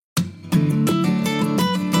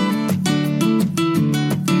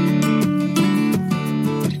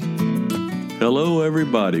Hello,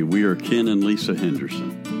 everybody. We are Ken and Lesa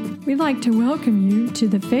Henderson. We'd like to welcome you to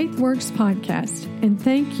the Faith Works podcast and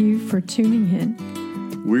thank you for tuning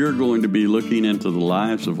in. We are going to be looking into the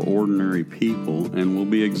lives of ordinary people, and we'll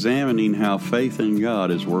be examining how faith in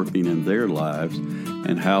God is working in their lives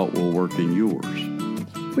and how it will work in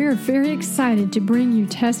yours. We are very excited to bring you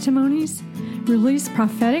testimonies, release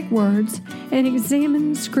prophetic words, and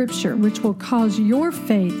examine Scripture, which will cause your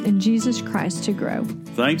faith in Jesus Christ to grow.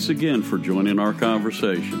 Thanks again for joining our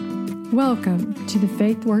conversation. Welcome to the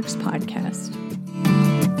Faith Works podcast.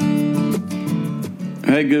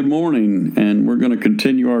 Hey, good morning, and we're going to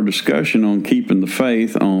continue our discussion on keeping the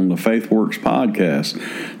faith on the Faith Works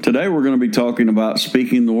podcast. Today we're going to be talking about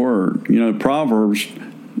speaking the word. You know, Proverbs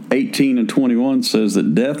 18 and 21 says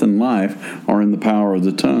that death and life are in the power of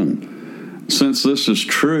the tongue. Since this is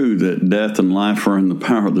true that death and life are in the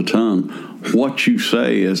power of the tongue, what you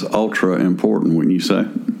say is ultra important, wouldn't you say?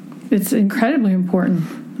 It's incredibly important.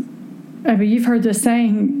 I mean, you've heard the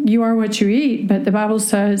saying, you are what you eat, but the Bible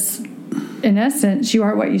says, in essence, you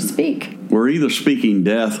are what you speak. We're either speaking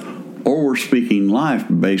death or we're speaking life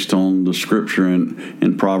based on the scripture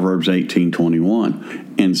in Proverbs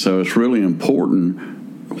 18:21. And so it's really important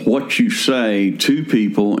what you say to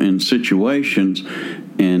people in situations,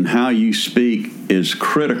 and how you speak is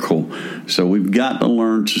critical. So we've got to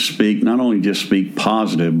learn to speak, not only just speak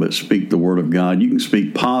positive, but speak the word of God. You can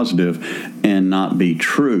speak positive and not be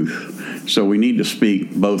truth. So we need to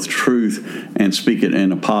speak both truth and speak it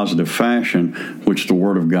in a positive fashion, which the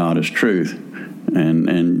word of God is truth.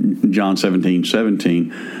 And John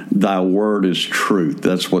 17:17, thy word is truth.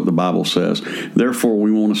 That's what the Bible says. Therefore,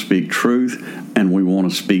 we want to speak truth and we want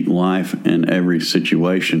to speak life in every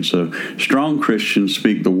situation. So strong Christians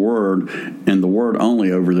speak the word and the word only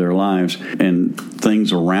over their lives and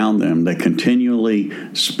things around them. They continually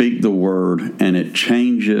speak the word, and it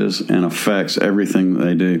changes and affects everything that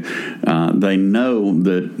they do. They know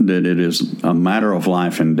that it is a matter of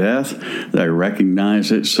life and death. They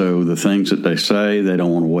recognize it, so the things that they say, they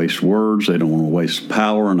don't want to waste words. They don't want to waste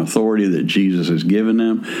power and authority that Jesus has given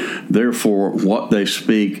them. Therefore, what they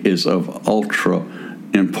speak is of ultra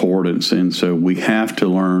importance, and so we have to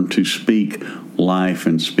learn to speak life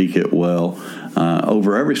and speak it well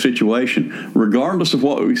over every situation, regardless of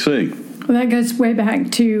what we see. Well, that goes way back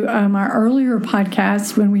to our earlier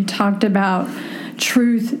podcast when we talked about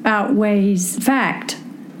truth outweighs fact.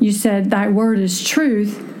 You said thy word is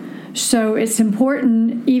truth. So it's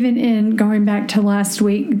important, even in going back to last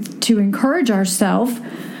week, to encourage ourselves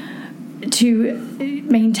to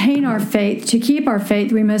maintain our faith, to keep our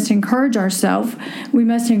faith. We must encourage ourselves. We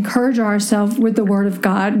must encourage ourselves with the word of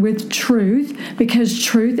God, with truth, because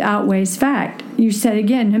truth outweighs fact. You said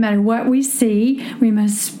again, no matter what we see, we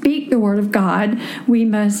must speak the word of God. We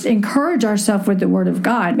must encourage ourselves with the word of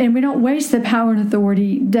God. And we don't waste the power and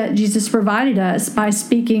authority that Jesus provided us by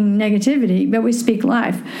speaking negativity, but we speak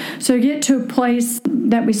life. So to get to a place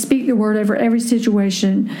that we speak the word over every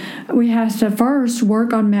situation, we have to first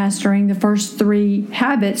work on mastering the first three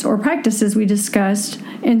habits or practices we discussed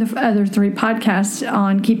in the other three podcasts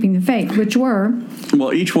on keeping the faith, which were...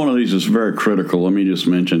 Well, each one of these is very critical. Let me just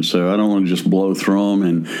mention, so I don't want to just blow through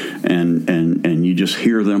them and you just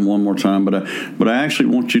hear them one more time, but I actually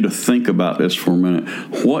want you to think about this for a minute.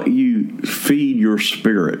 What you feed your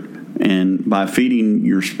spirit, and by feeding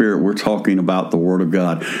your spirit, we're talking about the Word of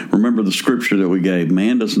God. Remember the scripture that we gave,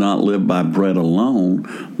 man does not live by bread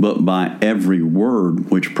alone, but by every word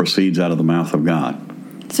which proceeds out of the mouth of God.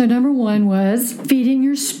 So number one was feeding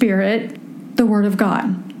your spirit the Word of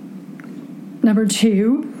God. Number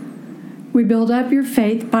two, we build up your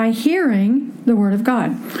faith by hearing the Word of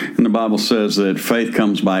God. And the Bible says that faith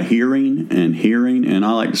comes by hearing, and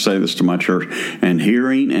I like to say this to my church, and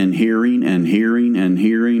hearing and hearing and hearing and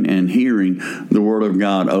hearing and hearing the Word of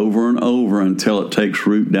God over and over until it takes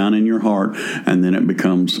root down in your heart, and then it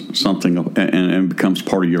becomes something, and it becomes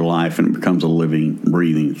part of your life, and it becomes a living,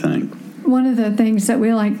 breathing thing. One of the things that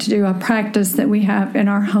we like to do, a practice that we have in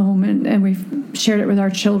our home, and we've shared it with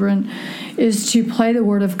our children, is to play the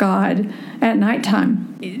Word of God at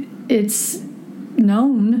nighttime. It's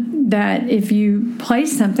known that if you play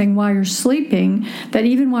something while you're sleeping, that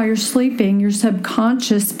even while you're sleeping, your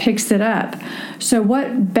subconscious picks it up. So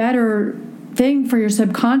what better thing for your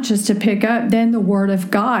subconscious to pick up than the Word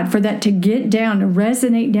of God, for that to get down, to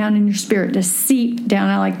resonate down in your spirit, to seep down,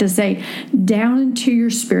 I like to say, down into your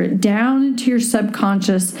spirit, down into your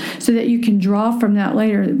subconscious, so that you can draw from that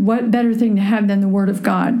later. What better thing to have than the Word of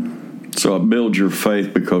God? So it builds your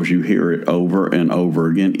faith because you hear it over and over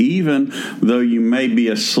again. Even though you may be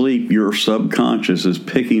asleep, your subconscious is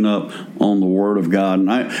picking up on the Word of God.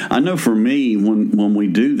 And I know for me, when we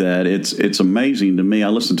do that, it's amazing to me. I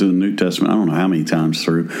listen to the New Testament, I don't know how many times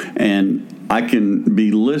through, and I can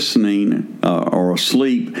be listening or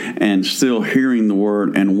asleep and still hearing the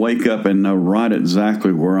Word and wake up and know right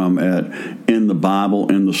exactly where I'm at in the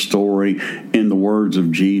Bible, in the story, in the words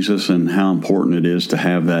of Jesus, and how important it is to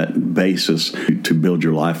have that basis to build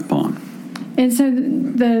your life upon. And so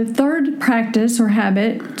the third practice or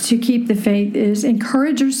habit to keep the faith is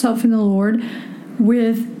encourage yourself in the Lord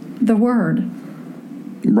with the Word.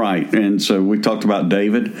 Right, and so we talked about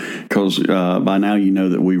David because by now you know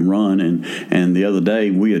that we run, and the other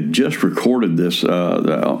day we had just recorded this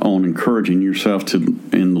on encouraging yourself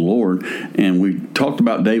in the Lord, and we talked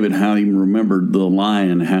about David, how he remembered the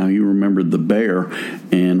lion, how he remembered the bear,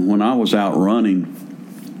 and when I was out running,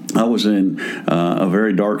 I was in a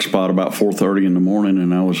very dark spot about 4:30 in the morning,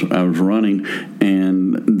 and I was running, and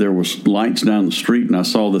there was lights down the street, and I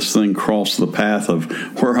saw this thing cross the path of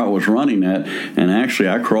where I was running at, and actually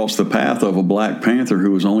I crossed the path of a black panther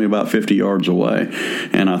who was only about 50 yards away,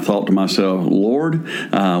 and I thought to myself, Lord,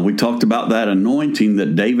 we talked about that anointing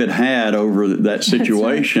that David had over that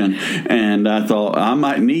situation, right. And I thought I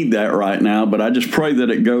might need that right now, but I just pray that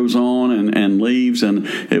it goes on and leaves, and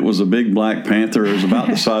it was a big black panther. It was about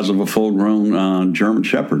the size of a full-grown German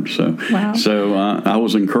Shepherd. So, wow. So I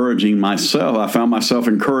was encouraging myself. I found myself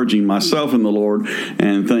encouraging myself in the Lord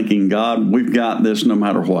and thinking, God, we've got this no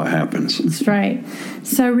matter what happens. That's right.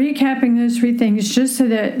 So recapping those three things, just so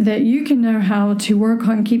that you can know how to work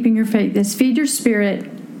on keeping your faith, is feed your spirit,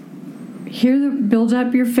 build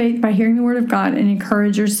up your faith by hearing the Word of God, and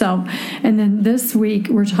encourage yourself. And then this week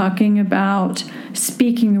we're talking about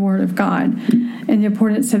speaking the Word of God and the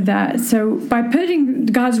importance of that. So by putting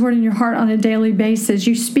God's Word in your heart on a daily basis,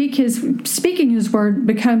 speaking His Word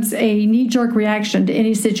becomes a knee-jerk reaction to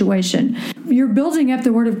any situation. You're building up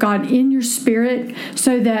the Word of God in your spirit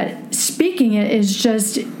so that speaking it is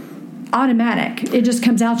just automatic. It just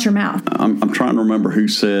comes out your mouth. I'm trying to remember who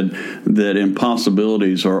said that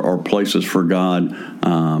impossibilities are places for God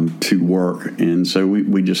to work. And so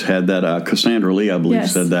we just had that. Cassandra Lee, I believe,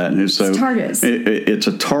 yes. said that. And so it's targets. It's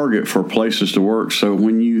a target for places to work. So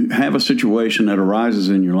when you have a situation that arises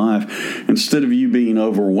in your life, instead of you being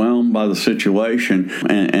overwhelmed by the situation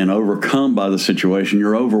and overcome by the situation,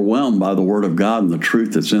 you're overwhelmed by the Word of God and the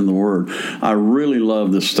truth that's in the Word. I really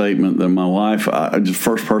love this statement that my wife, the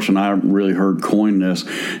first person I really heard coin this,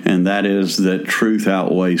 and that is that truth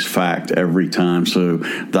outweighs fact every time. So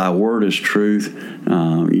thy word is truth.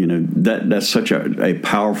 That's such a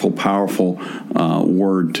powerful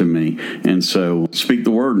word to me. And so speak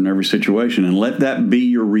the word in every situation and let that be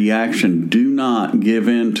your reaction. Do not give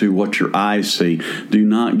in to what your eyes see. Do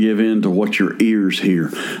not give in to what your ears hear.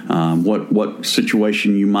 What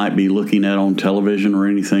situation you might be looking at on television or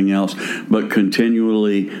anything else, but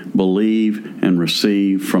continually believe and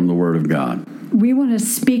receive from the Word of God. We want to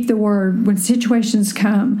speak the word when situations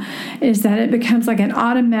come, is that it becomes like an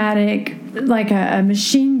automatic, like a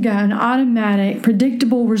machine gun, automatic,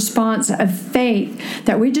 predictable response of faith,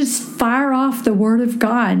 that we just fire off the Word of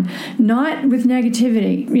God, not with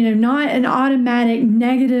negativity, not an automatic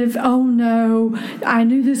negative, oh no, I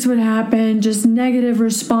knew this would happen, just negative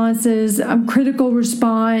responses, critical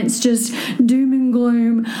response, just doom and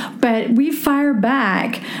gloom, but we fire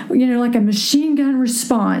back, like a machine gun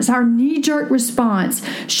response. Our knee-jerk response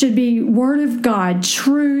should be Word of God,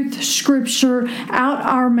 truth, Scripture, out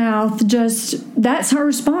our mouth. That's our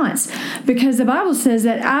response, because the Bible says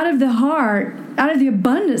that out of the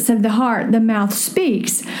abundance of the heart, the mouth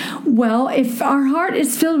speaks. Well, if our heart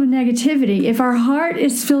is filled with negativity, if our heart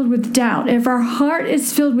is filled with doubt, if our heart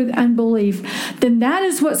is filled with unbelief, then that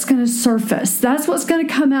is what's going to surface. That's what's going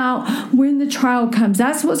to come out when the trial comes.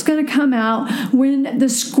 That's what's going to come out when the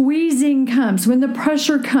squeezing comes, when the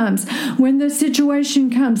pressure comes, when the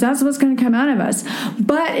situation comes. That's what's going to come out of us.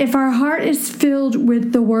 But if our heart is filled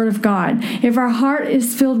with the Word of God, if our heart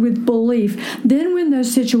is filled with belief, then when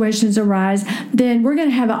those situations arise, then we're going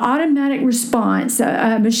to have an automatic response,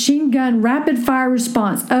 a machine gun, rapid fire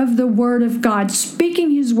response of the Word of God,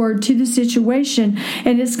 speaking His Word to the situation,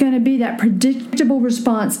 and it's going to be that predictable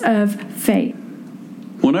response of faith.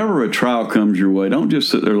 Whenever a trial comes your way, don't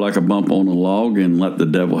just sit there like a bump on a log and let the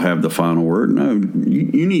devil have the final word. No,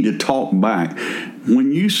 you need to talk back.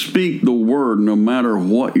 When you speak the word, no matter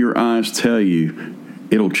what your eyes tell you,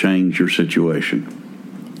 it'll change your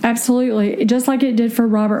situation. Absolutely. Just like it did for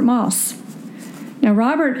Robert Moss. Now,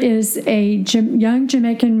 Robert is a young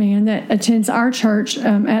Jamaican man that attends our church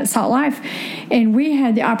at Salt Life, and we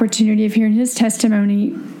had the opportunity of hearing his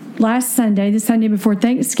testimony last Sunday, the Sunday before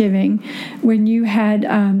Thanksgiving, when you had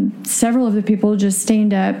several of the people just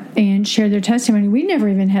stand up and share their testimony. We never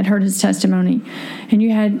even had heard his testimony. And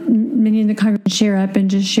you had many in the congregation share up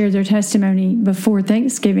and just share their testimony before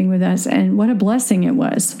Thanksgiving with us. And what a blessing it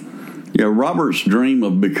was. Yeah, Robert's dream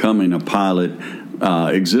of becoming a pilot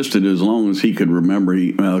existed as long as he could remember.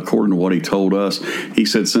 According to what he told us, he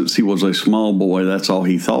said since he was a small boy, that's all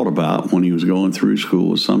he thought about when he was going through school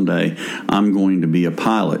was someday I'm going to be a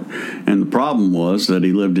pilot. And the problem was that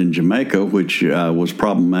he lived in Jamaica, which was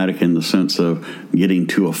problematic in the sense of getting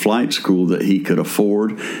to a flight school that he could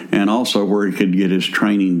afford and also where he could get his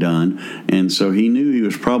training done. And so he knew he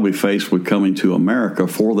was probably faced with coming to America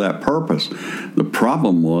for that purpose. The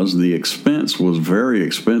problem was the expense was very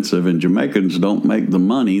expensive, and Jamaicans don't make the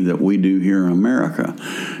money that we do here in America.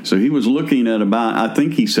 So he was looking at about, I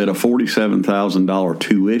think he said, a $47,000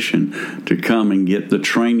 tuition to come and get the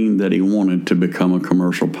training that he wanted to become a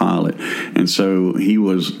commercial pilot. And so he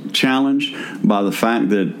was challenged by the fact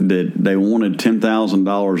that they wanted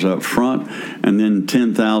 $10,000 up front and then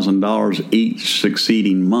 $10,000 each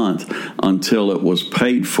succeeding month until it was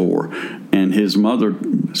paid for. And his mother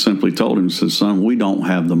simply told him, says, son, we don't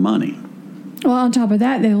have the money. Well, on top of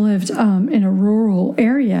that, they lived in a rural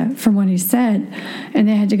area, from what he said, and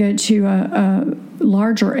they had to go to a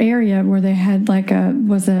larger area where they had like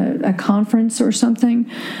a conference or something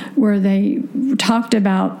where they talked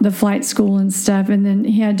about the flight school and stuff, and then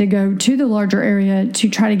he had to go to the larger area to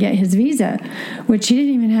try to get his visa, which he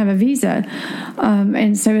didn't even have a visa.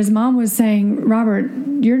 And so his mom was saying, Robert,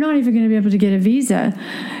 you're not even going to be able to get a visa.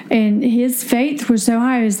 And his faith was so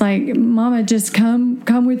high. He was like, Mama, just come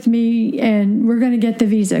with me and we're going to get the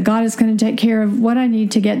visa. God is going to take care of what I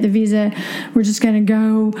need to get the visa. We're just going to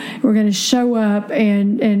go. We're going to show up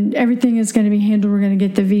and everything is going to be handled. We're going to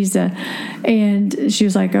get the visa. And she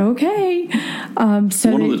was like, okay.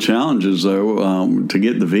 So one of the challenges, though, to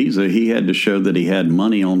get the visa, he had to show that he had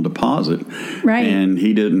money on deposit. Right. And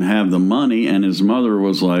he didn't have the money. And his mother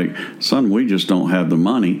was like, son, we just don't have the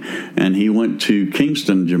money. And he went to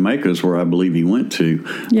Kingston, Jamaica, is where I believe he went to,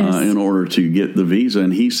 yes, in order to get the visa.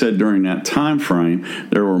 And he said during that time frame,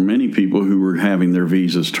 there were many people who were having their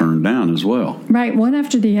visas turned down as well. Right, one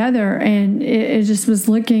after the other. And it just was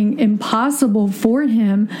looking impossible for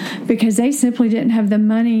him because they simply didn't have the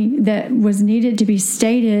money that was needed to be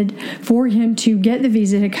stated for him to get the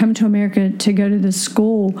visa to come to America to go to the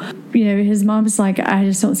school. You know, his mom's like, I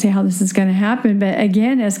just don't see how this is going to happen. But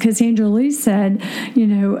again, as Cassandra Lee said, you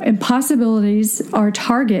know, impossibilities are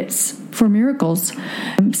targets for miracles.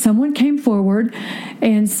 Someone came forward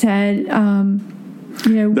and said,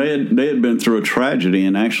 you know, they had been through a tragedy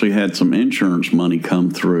and actually had some insurance money come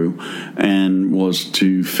through and was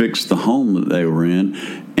to fix the home that they were in.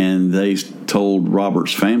 And they told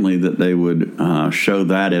Robert's family that they would show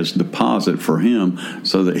that as deposit for him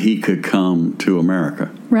so that he could come to America.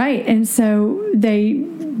 Right. And so they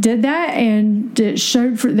did that, and they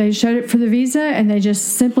showed it for the visa, and they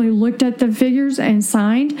just simply looked at the figures and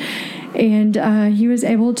signed. And he was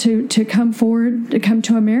able to come forward, to come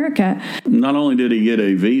to America. Not only did he get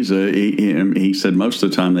a visa, he said most of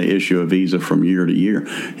the time they issue a visa from year to year.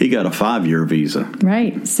 He got a 5-year visa.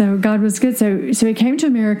 Right. So God was good. So he came to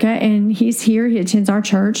America, and he's here. He attends our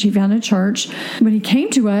church. He found a church. When he came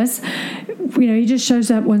to us, you know, he just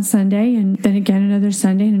shows up one Sunday, and then again another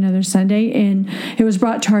Sunday and another Sunday. And it was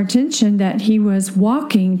brought to our attention that he was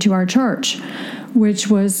walking to our church, which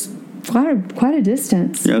was quite a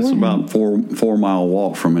distance. Yeah, it's about 4-mile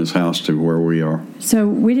walk from his house to where we are. So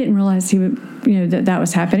we didn't realize he would, you know, that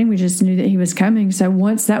was happening. We just knew that he was coming. So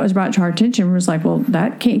once that was brought to our attention, we was like, well,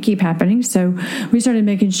 that can't keep happening. So we started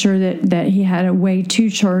making sure that he had a way to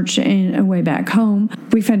church and a way back home.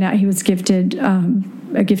 We found out he was gifted,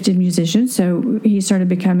 a gifted musician. So he started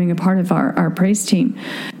becoming a part of our praise team.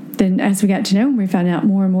 Then as we got to know him, we found out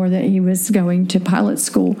more and more that he was going to pilot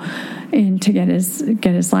school and to get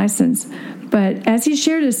his license. But as he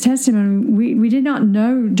shared his testimony, we did not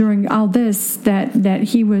know during all this that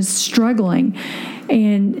he was struggling.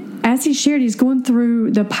 And as he shared, he's going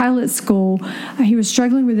through the pilot school. He was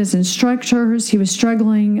struggling with his instructors. He was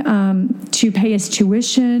struggling to pay his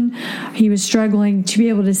tuition. He was struggling to be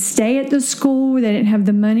able to stay at the school. They didn't have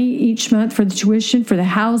the money each month for the tuition, for the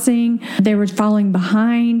housing. They were falling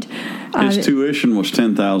behind. His tuition was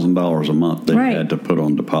 $10,000 a month that he had to put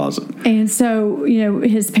on deposit. And so, you know,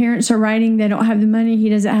 his parents are writing, they don't have the money. He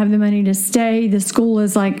doesn't have the money to stay. The school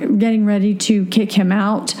is like getting ready to kick him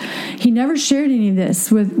out. He never shared any of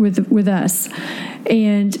this with us.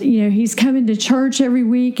 And, he's coming to church every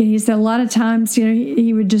week. And he said a lot of times,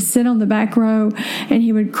 he would just sit on the back row and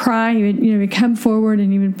he would cry. He would, he'd come forward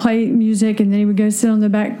and he would play music, and then he would go sit on the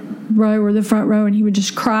back row or the front row, and he would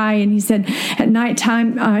just cry. And he said at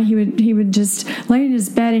nighttime he would just lay in his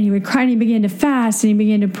bed and he would cry, and he began to fast and he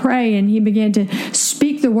began to pray and he began to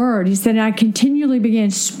speak the word. He said, I continually began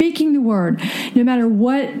speaking the word, no matter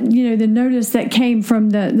what, the notice that came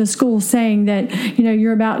from the school saying that,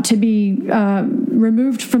 you're about to be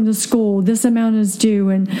removed from the school, this amount is due,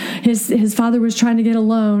 and his father was trying to get a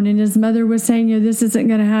loan, and his mother was saying, this isn't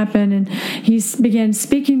going to happen, and he began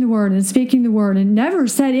speaking the word and never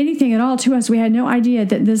said anything at all to us. We had no idea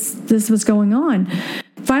that this was going on.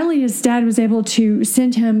 Finally, his dad was able to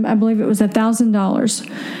send him, I believe it was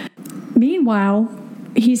 $1,000. Meanwhile,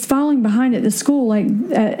 he's falling behind at the school. Like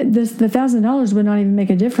the $1,000 would not even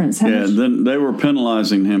make a difference. Then they were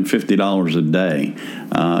penalizing him $50 a day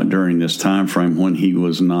during this time frame when he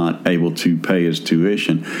was not able to pay his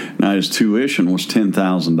tuition. Now, his tuition was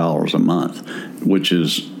 $10,000 a month, which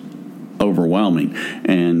is overwhelming.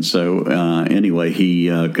 And so anyway, he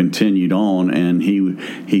continued on, and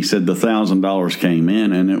he said the $1,000 came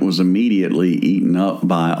in, and it was immediately eaten up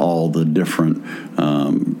by all the different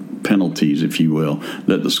penalties, if you will,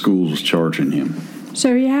 that the school was charging him.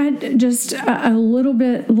 So he had just a little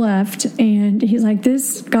bit left, and he's like,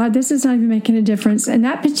 this is not even making a difference. And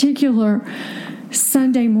that particular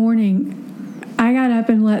Sunday morning, I got up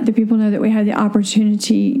and let the people know that we had the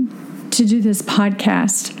opportunity to do this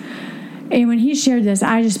podcast. And when he shared this,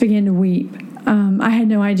 I just began to weep. I had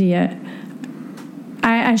no idea.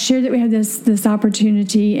 I shared that we had this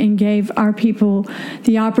opportunity and gave our people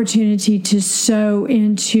the opportunity to sow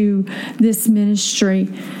into this ministry.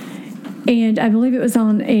 And I believe it was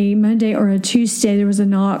on a Monday or a Tuesday, there was a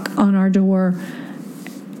knock on our door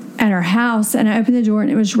at our house, and I opened the door,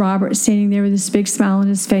 and it was Robert standing there with this big smile on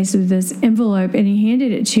his face with this envelope, and he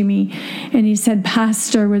handed it to me, and he said,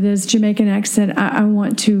 Pastor, with his Jamaican accent, I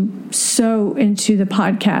want to sow into the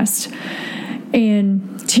podcast.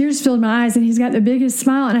 And tears filled my eyes, and he's got the biggest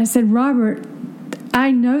smile, and I said, Robert,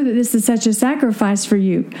 I know that this is such a sacrifice for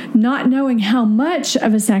you, not knowing how much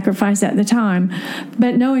of a sacrifice at the time,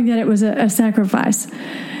 but knowing that it was a sacrifice.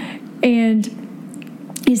 And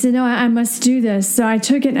he said, no, I must do this. So I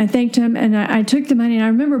took it, and I thanked him, and I took the money, and I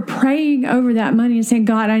remember praying over that money and saying,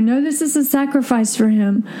 God, I know this is a sacrifice for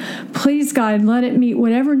him. Please, God, let it meet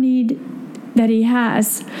whatever need that he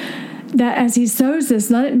has, that as he sows this,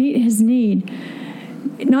 let it meet his need,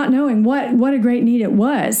 not knowing what a great need it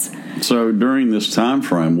was. So during this time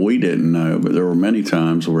frame, we didn't know, but there were many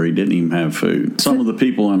times where he didn't even have food. Some of the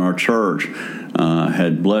people in our church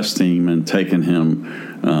had blessed him and taken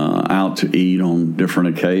him out to eat on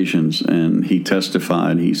different occasions, and he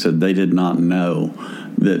testified. He said they did not know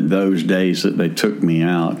that those days that they took me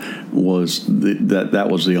out was that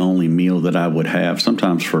was the only meal that I would have.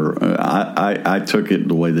 Sometimes I took it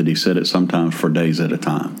the way that he said it, sometimes for days at a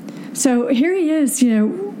time. So here he is,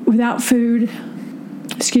 without food.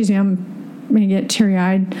 Excuse me, I'm going to get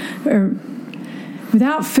teary-eyed.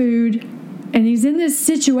 Without food. And he's in this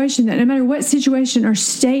situation that no matter what situation or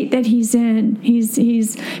state that he's in,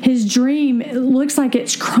 his dream looks like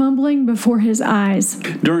it's crumbling before his eyes.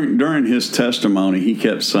 During his testimony, he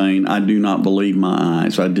kept saying, I do not believe my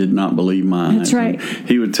eyes. I did not believe my eyes. That's right. And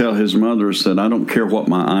he would tell his mother, said, I don't care what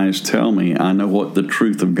my eyes tell me. I know what the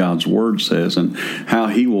truth of God's word says and how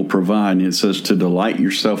he will provide. And it says to delight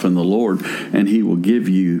yourself in the Lord, and he will give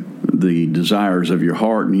you the desires of your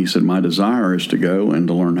heart. And he said, my desire is to go and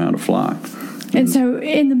to learn how to fly. And so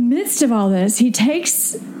in the midst of all this, he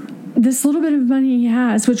takes this little bit of money he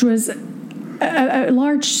has, which was a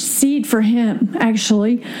large seed for him,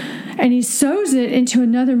 actually, and he sows it into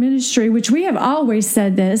another ministry, which we have always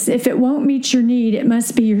said this, if it won't meet your need, it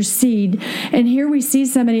must be your seed. And here we see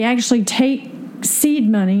somebody actually take seed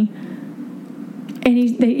money, and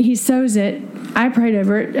he sows it. I prayed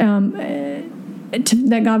over it,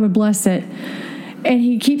 that God would bless it. And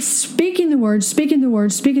he keeps speaking the word,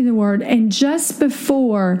 and just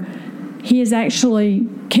before he is actually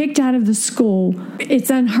kicked out of the school, it's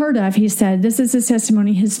unheard of, he said. This is his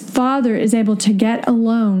testimony. His father is able to get a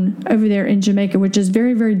loan over there in Jamaica, which is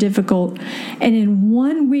very, very difficult. And in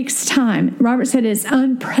 1 week's time, Robert said it's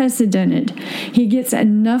unprecedented. He gets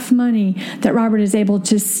enough money that Robert is able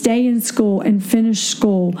to stay in school and finish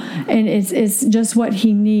school. And it's just what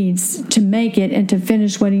he needs to make it and to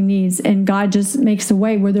finish what he needs. And God just makes a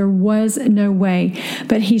way where there was no way.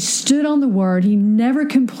 But he stood on the word. He never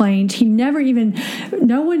complained. He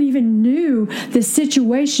no one even knew the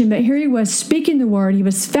situation, but here he was speaking the word. He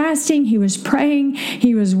was fasting, he was praying,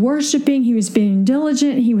 he was worshiping, he was being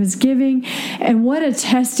diligent, he was giving. And what a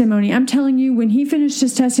testimony. I'm telling you, when he finished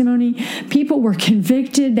his testimony, people were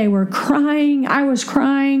convicted. They were crying. I was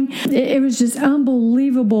crying. It was just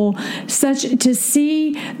unbelievable. Such to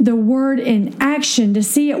see the word in action, to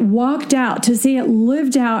see it walked out, to see it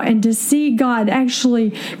lived out, and to see God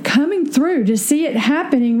actually coming through, to see it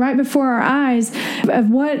happening right before our eyes of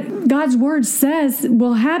what God's word says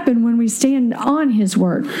will happen when we stand on his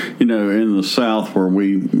word. You know, in the South where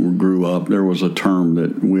we grew up, there was a term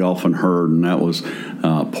that we often heard, and that was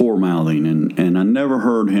poor mouthing. And I never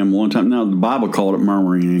heard him one time. Now, the Bible called it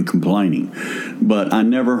murmuring and complaining, but I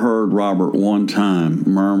never heard Robert one time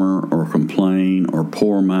murmur or complain or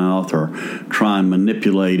poor mouth or try and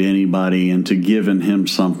manipulate anybody into giving him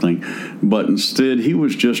something. But instead, he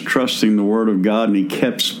was just trusting the Word of God, and he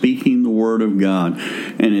kept speaking the Word of God.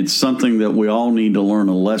 And it's something that we all need to learn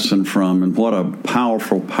a lesson from. And what a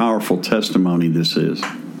powerful, powerful testimony this is.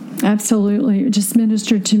 Absolutely. It just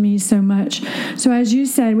ministered to me so much. So as you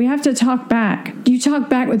said, we have to talk back. You talk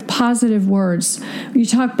back with positive words. You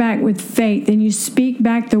talk back with faith, and you speak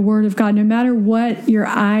back the word of God, no matter what your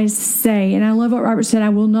eyes say. And I love what Robert said, I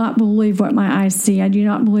will not believe what my eyes see. I do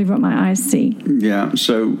not believe what my eyes see. Yeah,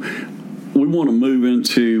 so we want to move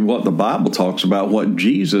into what the Bible talks about, what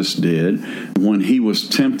Jesus did when he was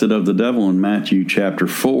tempted of the devil in Matthew chapter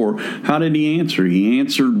 4. How did he answer? He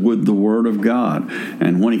answered with the word of God.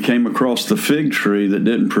 And when he came across the fig tree that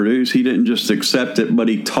didn't produce, he didn't just accept it, but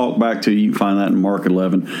he talked back to it. You can find that in Mark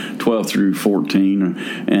 11, 12 through 14.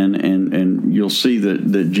 And you'll see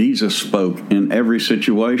that Jesus spoke in every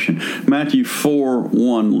situation. Matthew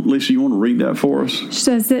 4:1. Lisa, you want to read that for us? She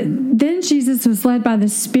says that then Jesus was led by the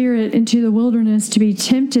Spirit into the wilderness to be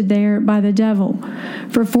tempted there by the devil.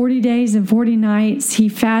 For 40 days and 40 nights he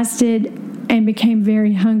fasted and became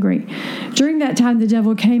very hungry. During that time the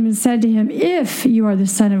devil came and said to him, "If you are the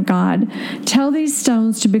Son of God, tell these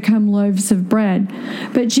stones to become loaves of bread."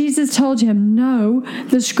 But Jesus told him, "No,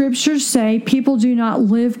 the scriptures say people do not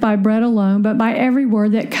live by bread alone, but by every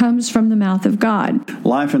word that comes from the mouth of God."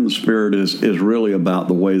 Life in the Spirit is really about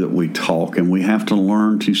the way that we talk, and we have to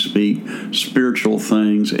learn to speak spiritual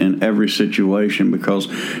things in every situation, because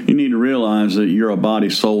you need to realize that you're a body,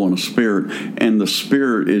 soul, and a spirit, and the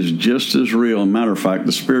spirit is just as real. As a matter of fact,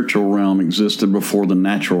 the spiritual realm existed before the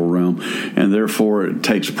natural realm, and therefore it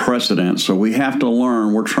takes precedence. So we have to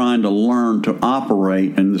learn. We're trying to learn to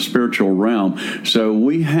operate in the spiritual realm. So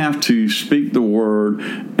we have to speak the word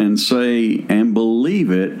and say and believe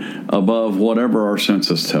it above whatever our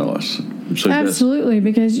senses tell us. So absolutely,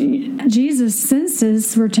 because Jesus'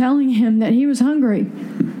 senses were telling him that he was hungry.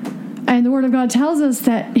 And the Word of God tells us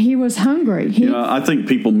that he was hungry. I think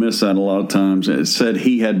people miss that a lot of times. It said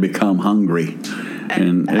he had become hungry.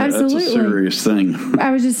 And absolutely. That's a serious thing.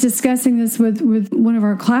 I was just discussing this with one of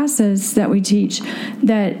our classes that we teach,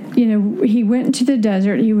 that, he went into the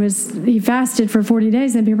desert. He fasted for 40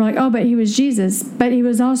 days, and people are like, oh, but he was Jesus. But he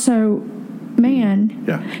was also man.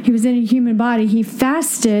 Yeah. He was in a human body. He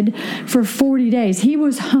fasted for 40 days. He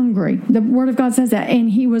was hungry. The Word of God says that, and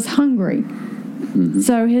he was hungry. Mm-hmm.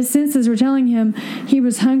 So his senses were telling him he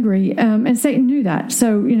was hungry, and Satan knew that.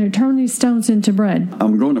 So, turn these stones into bread.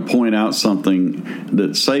 I'm going to point out something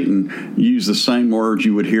that Satan used the same words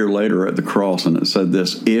you would hear later at the cross, and it said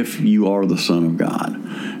this: "If you are the Son of God."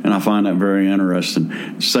 And I find that very interesting.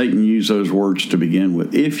 Satan used those words to begin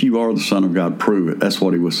with. If you are the Son of God, prove it. That's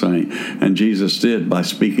what he was saying. And Jesus did by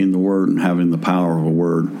speaking the word and having the power of a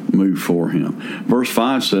word move for him. Verse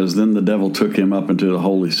 5 says, "Then the devil took him up into the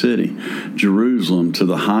holy city, Jerusalem, to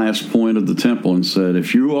the highest point of the temple, and said,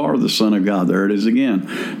 'If you are the Son of God,'" there it is again,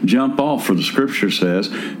 "'jump off, for the scripture says,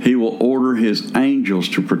 he will order his angels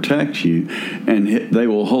to protect you, and they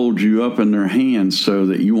will hold you up in their hands so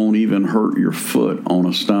that you won't even hurt your foot on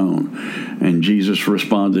a stone." And Jesus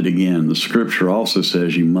responded again, "The scripture also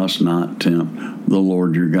says you must not tempt the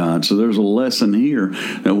Lord your God." So there's a lesson here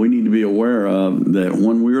that we need to be aware of, that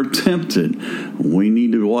when we are tempted, we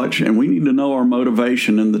need to watch, and we need to know our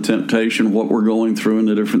motivation in the temptation, what we're going through and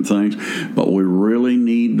the different things. But we really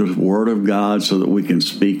need the Word of God so that we can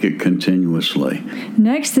speak it continuously.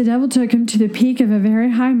 Next, the devil took him to the peak of a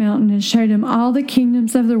very high mountain and showed him all the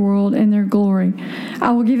kingdoms of the world and their glory.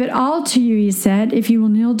 "I will give it all to you," he said, "if you will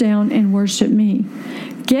kneel down and worship me."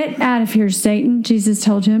 "Get out of here, Satan," Jesus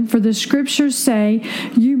told him, "for the scriptures say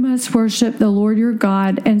you must worship the Lord your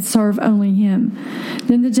God and serve only him."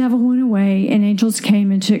 Then the devil went away, and angels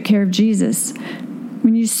came and took care of Jesus.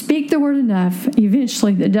 When you speak the word enough,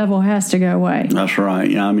 eventually the devil has to go away. That's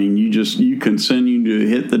right. I mean, you continue to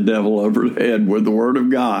hit the devil over the head with the word of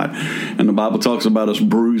God. And the Bible talks about us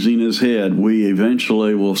bruising his head. We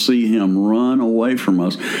eventually will see him run away from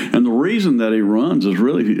us. And the reason that he runs is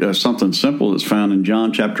really something simple that's found in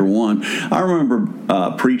John chapter 1. I remember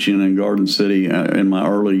preaching in Garden City in my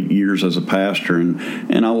early years as a pastor,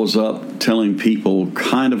 and I was up telling people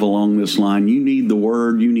kind of along this line, you need the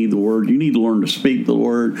word, you need the word, you need to learn to speak the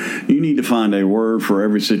word, you need to find a word for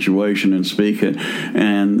every situation and speak it.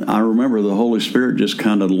 And I remember the Holy Spirit just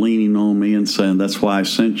kind of leaning on me and saying, that's why I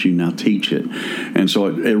sent you, now teach it. And so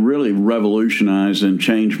it really revolutionized and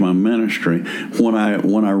changed my ministry when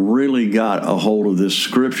I really got a hold of this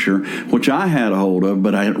scripture, which I had a hold of,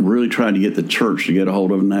 but I really tried to get the church to get a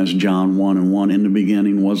hold of, and that's John 1:1. In the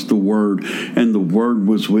beginning was the Word, and the Word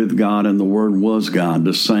was with God, and the Word was God.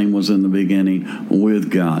 The same was in the beginning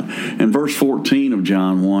with God. In verse 14 of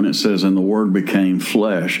John 1, it says, and the Word became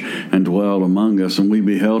flesh and dwelled among us, and we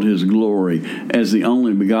beheld his glory as the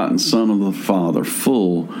only begotten Son of the Father,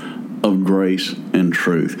 full of grace and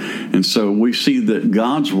truth. And so we see that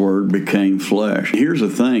God's word became flesh. Here's the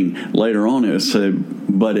thing. Later on it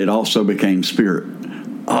said, but it also became spirit.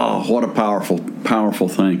 Oh, what a powerful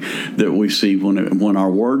thing that we see when our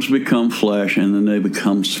words become flesh and then they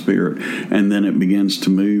become spirit, and then it begins to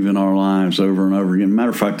move in our lives over and over again.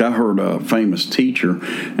 Matter of fact, I heard a famous teacher,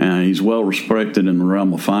 and he's well respected in the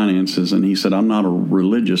realm of finances, and he said, I'm not a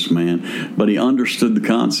religious man, but he understood the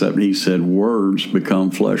concept. He said, words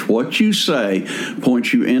become flesh. What you say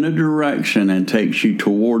points you in a direction and takes you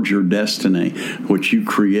towards your destiny, which you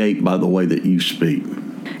create by the way that you speak.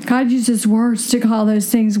 God uses words to call those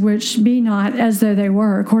things which be not as though they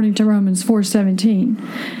were, according to Romans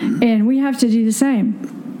 4:17. And we have to do the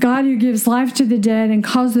same. God, who gives life to the dead and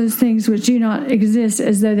calls those things which do not exist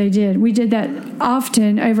as though they did. We did that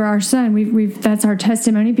often over our son. That's our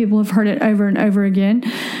testimony. People have heard it over and over again.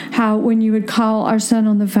 How when you would call our son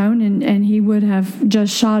on the phone and he would have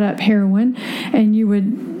just shot up heroin, and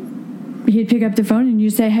he'd pick up the phone and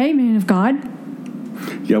you'd say, hey, man of God.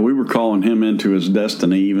 Yeah, we were calling him into his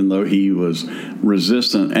destiny, even though he was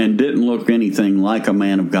resistant and didn't look anything like a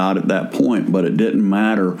man of God at that point. But it didn't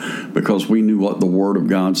matter because we knew what the Word of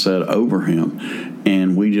God said over him.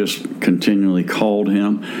 And we just continually called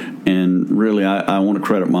him. And really, I want to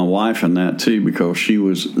credit my wife in that, too, because she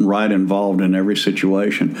was right involved in every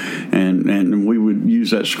situation. And we would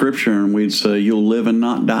use that scripture and we'd say, you'll live and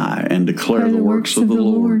not die, and declare the works of the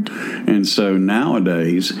Lord. And so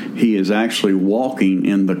nowadays, he is actually walking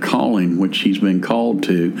in the calling which he's been called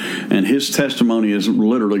to. And his testimony has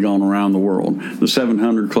literally gone around the world. The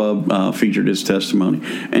 700 Club featured his testimony.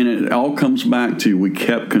 And it all comes back to we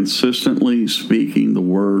kept consistently speaking the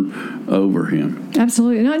word over him.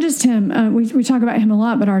 Absolutely. Not just him. We talk about him a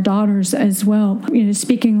lot, but our daughters as well.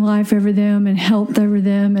 Speaking life over them and health over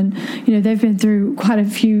them. And, they've been through quite a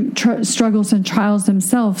few struggles and trials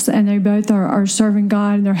themselves. And they both are serving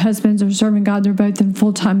God, and their husbands are serving God. They're both in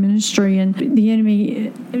full-time ministry. And the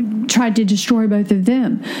enemy tried to destroy both of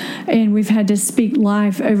them. And we've had to speak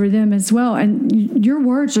life over them as well. And your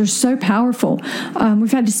words are so powerful.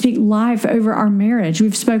 We've had to speak life over our marriage.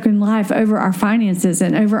 We've spoken life over our finances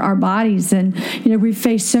and over our bodies. And, we've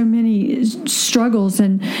faced so many struggles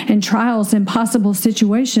and trials and possible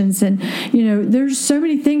situations. And, there's so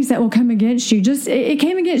many things that will come against you. It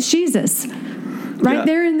came against Jesus. Right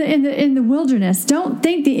there in the wilderness. Don't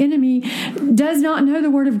think the enemy does not know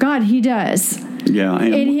the Word of God. He does. Yeah.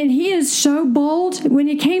 And he is so bold. When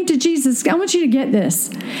he came to Jesus, I want you to get this.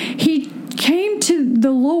 He came to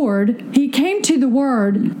the Lord, he came to the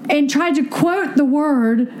Word and tried to quote the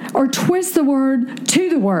Word or twist the Word to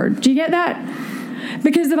the Word. Do you get that?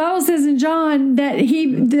 Because the Bible says in John that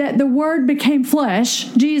the Word became flesh.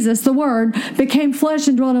 Jesus, the Word, became flesh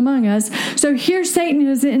and dwelt among us. So here Satan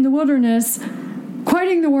is in the wilderness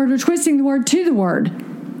quoting the Word or twisting the Word to the Word.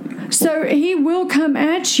 So he will come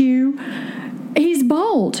at you. He's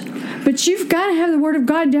bold. But you've got to have the Word of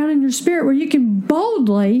God down in your spirit where you can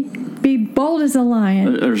boldly be bold as a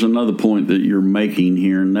lion. There's another point that you're making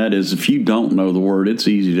here, and that is if you don't know the Word, it's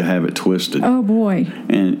easy to have it twisted. Oh, boy.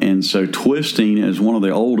 And so twisting is one of the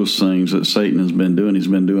oldest things that Satan has been doing. He's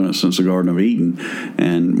been doing it since the Garden of Eden.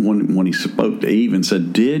 And when he spoke to Eve and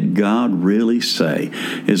said, did God really say?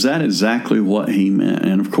 Is that exactly what he meant?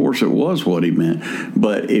 And, of course, it was what he meant.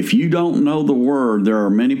 But if you don't know the Word, there are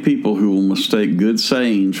many people who will mistake good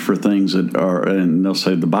sayings for things that are, and they'll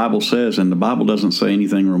say the Bible says, and the Bible doesn't say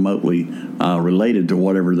anything remotely directly related to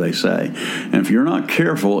whatever they say. And if you're not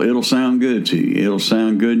careful, it'll sound good to you. It'll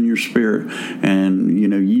sound good in your spirit. And,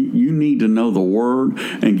 you need to know the Word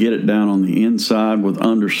and get it down on the inside with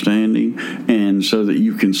understanding, and so that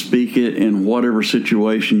you can speak it in whatever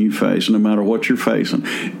situation you face, no matter what you're facing.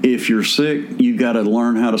 If you're sick, you got to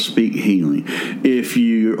learn how to speak healing. If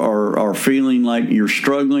you are feeling like you're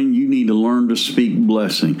struggling, you need to learn to speak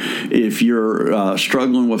blessing. If you're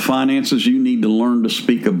struggling with finances, you need to learn to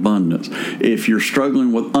speak abundance. If you're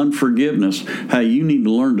struggling with unforgiveness, you need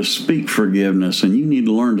to learn to speak forgiveness, and you need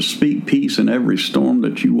to learn to speak peace in every storm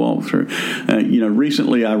that you walk through.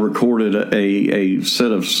 Recently I recorded a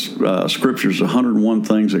set of scriptures, 101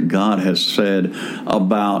 things that God has said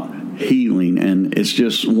about healing, and it's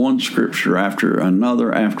just one scripture after another,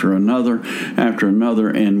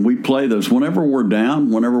 and we play those whenever we're down,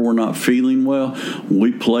 whenever we're not feeling well.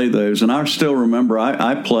 We play those, and I still remember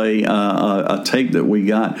I play a tape that we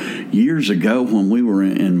got years ago when we were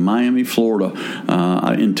in Miami, Florida.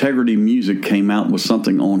 Integrity Music came out with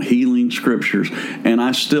something on healing scriptures, and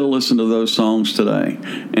I still listen to those songs today,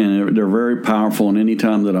 and they're very powerful. And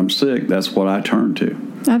anytime that I'm sick, that's what I turn to.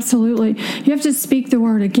 Absolutely. You have to speak the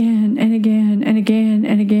word again and again and again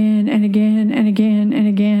and again and again and again and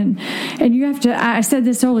again. And you have to, I said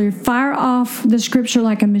this earlier, fire off the scripture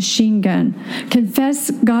like a machine gun.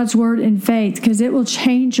 Confess God's word in faith, because it will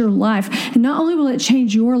change your life. And not only will it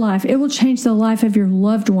change your life, it will change the life of your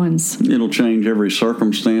loved ones. It'll change every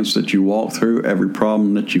circumstance that you walk through, every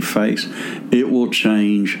problem that you face. It will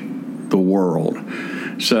change the world.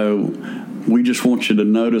 So we just want you to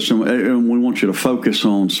notice, and we want you to focus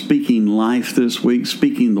on speaking life this week,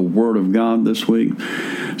 speaking the Word of God this week.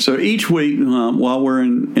 So each week, while we're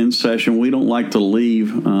in session, we don't like to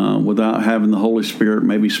leave without having the Holy Spirit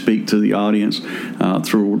maybe speak to the audience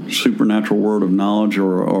through supernatural word of knowledge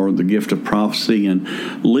or the gift of prophecy.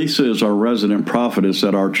 And Lesa is our resident prophetess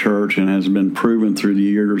at our church and has been proven through the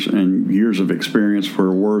years and years of experience where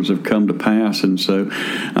words have come to pass. And so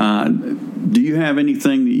do you have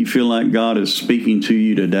anything that you feel like God is speaking to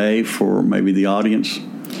you today for maybe the audience?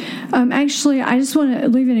 Actually, I just want to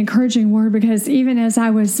leave an encouraging word, because even as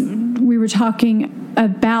we were talking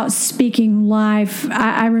about speaking life,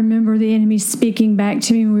 I remember the enemy speaking back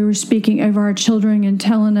to me when we were speaking over our children and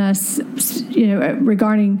telling us,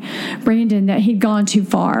 regarding Brandon, that he'd gone too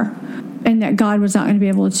far and that God was not going to be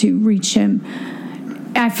able to reach him.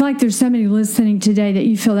 I feel like there's somebody listening today that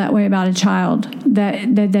you feel that way about a child,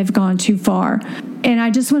 that they've gone too far. And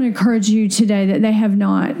I just want to encourage you today that they have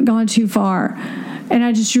not gone too far. And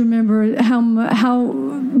I just remember how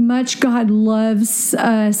much God loves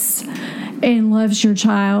us and loves your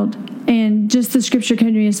child. And just the scripture came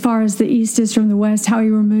to me, as far as the east is from the west, how he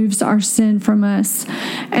removes our sin from us.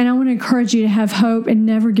 And I want to encourage you to have hope and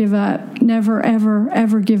never give up. Never, ever,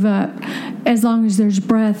 ever give up. As long as there's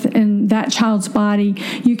breath in that child's body,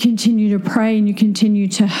 you continue to pray and you continue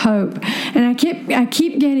to hope. And I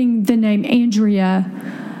keep getting the name Andrea.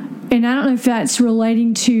 And I don't know if that's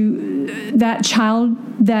relating to that child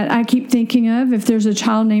that I keep thinking of. If there's a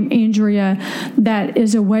child named Andrea that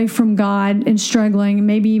is away from God and struggling,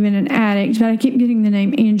 maybe even an addict, but I keep getting the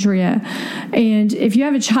name Andrea. And if you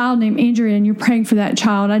have a child named Andrea and you're praying for that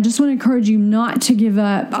child, I just want to encourage you not to give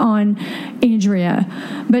up on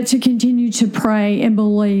Andrea, but to continue to pray and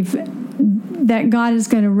believe that God is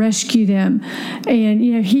going to rescue them. And,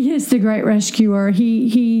 he is the great rescuer.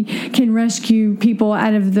 He can rescue people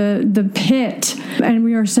out of the pit. And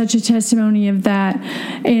we are such a testimony of that.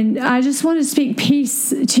 And I just want to speak peace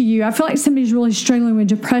to you. I feel like somebody's really struggling with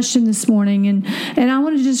depression this morning. And I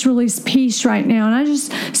want to just release peace right now. And I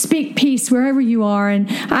just speak peace wherever you are. And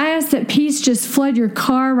I ask that peace just flood your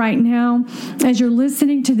car right now as you're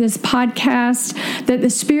listening to this podcast, that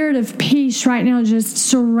the spirit of peace right now just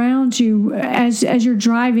surrounds you as you're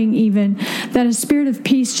driving, even, that a spirit of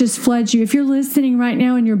peace just floods you. If you're listening right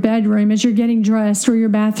now in your bedroom as you're getting dressed, or your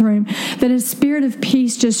bathroom, that a spirit of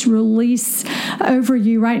peace just release over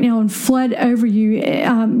you right now and flood over you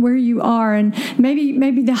where you are. And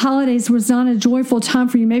maybe the holidays was not a joyful time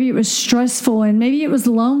for you. Maybe it was stressful, and maybe it was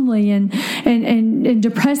lonely and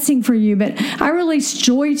depressing for you. But I release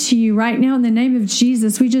joy to you right now in the name of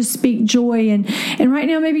Jesus. We just speak joy. And right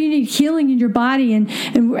now maybe you need healing in your body.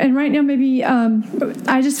 And right now maybe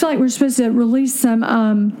I just feel like we're supposed to release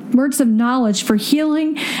some words of knowledge for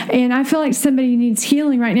healing. And I feel like somebody needs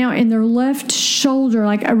healing right now in their left shoulder,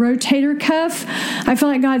 like a rotator cuff. I feel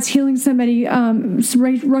like God's healing somebody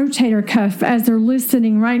rotator cuff as they're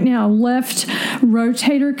listening right now. Left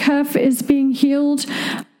rotator cuff is being healed.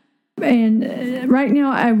 And right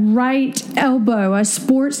now, a right elbow, a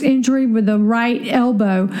sports injury with a right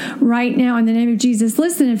elbow, right now in the name of Jesus.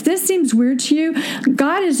 Listen, if this seems weird to you,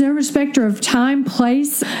 God is no respecter of time,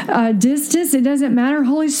 place, distance. It doesn't matter.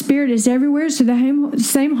 Holy Spirit is everywhere. So the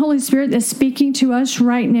same Holy Spirit that's speaking to us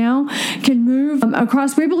right now can move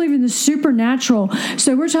across. We believe in the supernatural.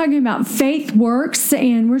 So we're talking about faith works,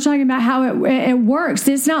 and we're talking about how it works.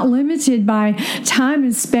 It's not limited by time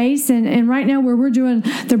and space. And right now, where we're doing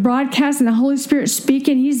the broadcast and the Holy Spirit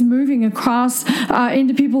speaking, He's moving across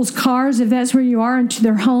into people's cars, if that's where you are, into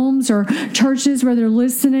their homes or churches where they're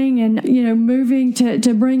listening, and moving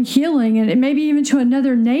to bring healing, and maybe even to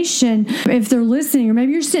another nation if they're listening, or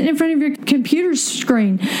maybe you're sitting in front of your computer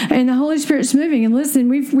screen and the Holy Spirit's moving. And listen,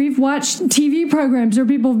 we've watched TV programs where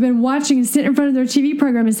people have been watching and sitting in front of their TV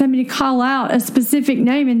program, and somebody call out a specific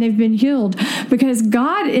name and they've been healed, because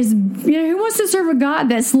God is, who wants to serve a God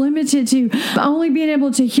that's limited to only being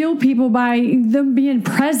able to heal people by them being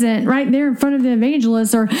present right there in front of the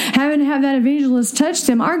evangelist, or having to have that evangelist touch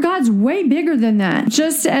them? Our God's way bigger than that.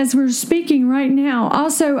 Just as we're speaking right now,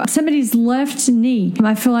 also somebody's left knee.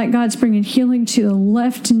 I feel like God's bringing healing to the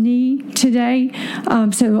left knee today.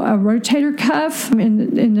 So a rotator cuff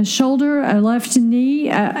in the shoulder, a left knee,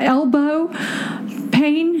 elbow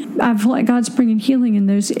pain. I feel like God's bringing healing in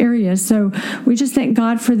those areas. So we just thank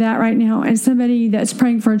God for that right now. And somebody that's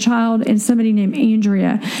praying for a child, and somebody named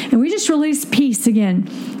Andrea. And we just release peace again.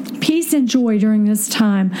 Peace and joy during this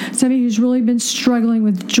time. Somebody who's really been struggling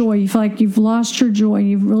with joy. You feel like you've lost your joy, and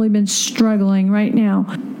you've really been struggling right now.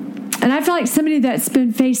 And I feel like somebody that's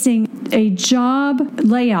been facing a job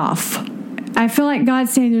layoff. I feel like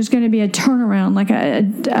God's saying there's going to be a turnaround, like a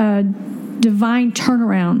divine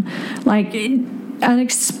turnaround, like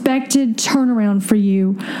unexpected turnaround for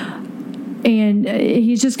you. And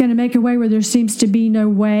He's just going to make a way where there seems to be no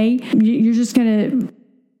way.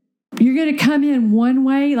 You're going to come in one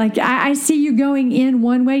way. Like I see you going in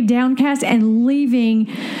one way, downcast, and leaving.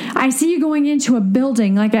 I see you going into a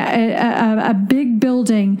building, like a big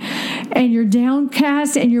building, and you're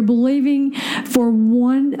downcast, and you're believing for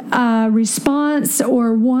one response,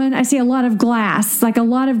 or one. I see a lot of glass, like a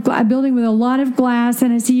building with a lot of glass,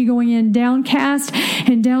 and I see you going in downcast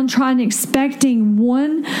and downtrodden, expecting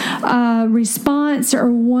one response or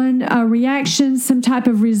one reaction, some type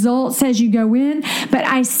of results as you go in. But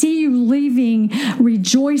I see you leaving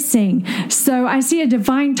rejoicing. So I see a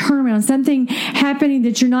divine turnaround, something happening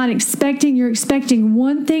that you're not expecting. You're expecting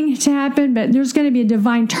one thing to happen, but there's going to be a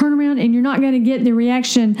divine turnaround, and you're not going to get the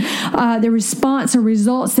reaction, the response or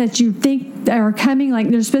results that you think are coming. Like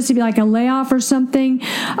there's supposed to be like a layoff or something,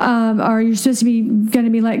 or you're supposed to be going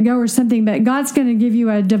to be let go or something, but God's going to give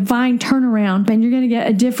you a divine turnaround, and you're going to get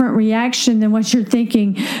a different reaction than what you're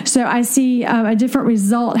thinking. So I see a different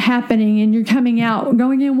result happening, and you're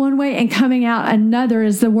going in one way and coming out another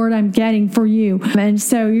is the word I'm getting for you. And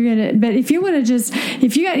so you're going to, but if you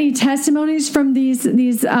got any testimonies from these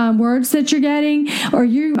words that you're getting, or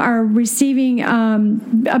you are receiving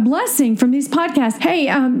a blessing from these podcasts, hey,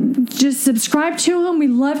 just subscribe to them. We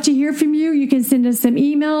love to hear from you. You can send us some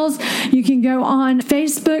emails. You can go on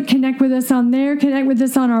Facebook, connect with us on there, connect with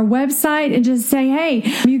us on our website, and just say, hey,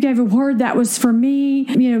 you gave a word that was for me.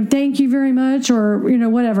 Thank you very much, or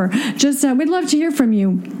whatever. Just we'd love to hear from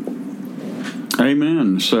you.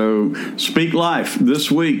 Amen. So speak life this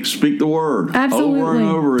week. Speak the word. Absolutely. Over and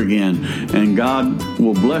over again. And God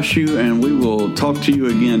will bless you, and we will talk to you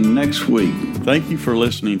again next week. Thank you for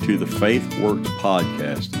listening to the Faith Works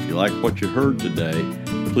podcast. If you like what you heard today,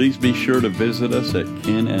 please be sure to visit us at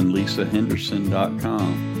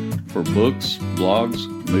KenandLesaHenderson.com for books, blogs,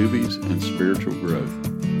 movies, and spiritual growth.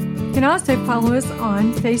 You can also follow us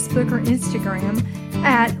on Facebook or Instagram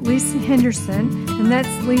at Lesa Henderson, and that's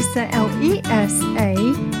Lesa, Lesa,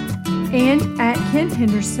 and at Ken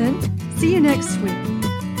Henderson. See you next week.